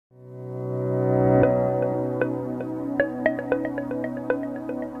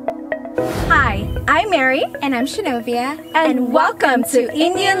Hi, I'm Mary. And I'm Shinovia. And welcome to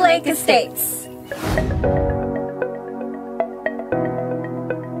Indian Lake Estates.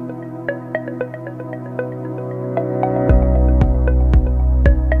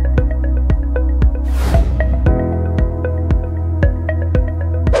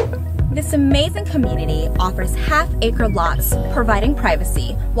 This amazing community offers half-acre lots, providing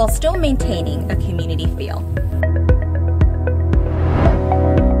privacy while still maintaining a community feel.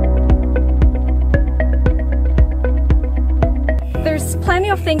 There's plenty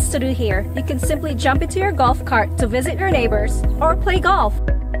of things to do here. You can simply jump into your golf cart to visit your neighbors or play golf.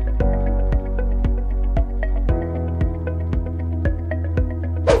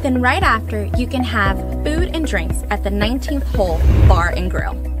 Then right after, you can have food and drinks at the 19th Hole Bar and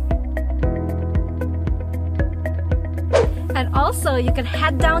Grill. And also, you can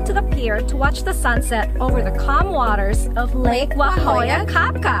head down to the pier to watch the sunset over the calm waters of Lake Wahoya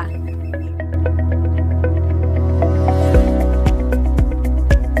Kapka.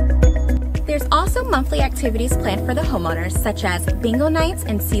 There's also monthly activities planned for the homeowners, such as bingo nights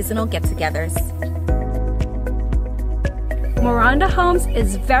and seasonal get-togethers. Miranda Homes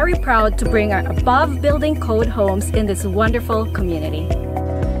is very proud to bring our above building code homes in this wonderful community.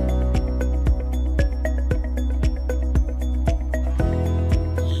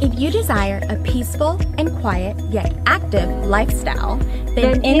 If you desire a peaceful and quiet yet active lifestyle,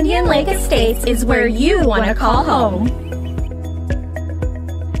 then Indian Lake Estates is where you want to call home.